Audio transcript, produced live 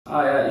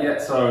Yeah,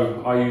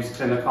 so I used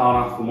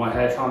Clinicana for my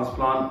hair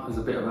transplant. It was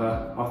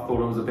I thought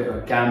it was a bit of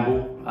a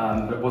gamble,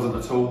 but it wasn't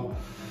at all.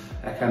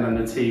 Ekem and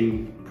the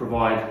team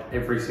provide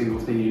every single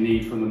thing you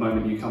need from the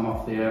moment you come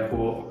off the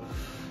airport.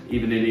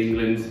 Even in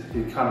England,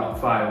 you cannot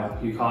fail,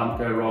 you can't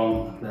go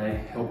wrong.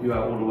 They help you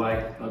out all the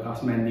way. Like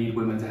us men need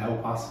women to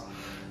help us.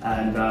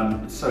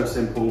 And it's so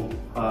simple,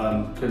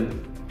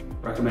 couldn't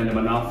recommend them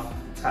enough.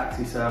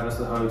 Taxi service,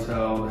 the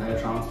hotel, the hair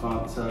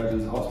transplant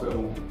surgeons, the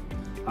hospital,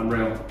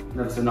 unreal.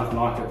 Never seen nothing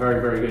like it, very,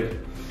 very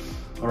good.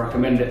 I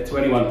recommend it to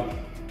anyone.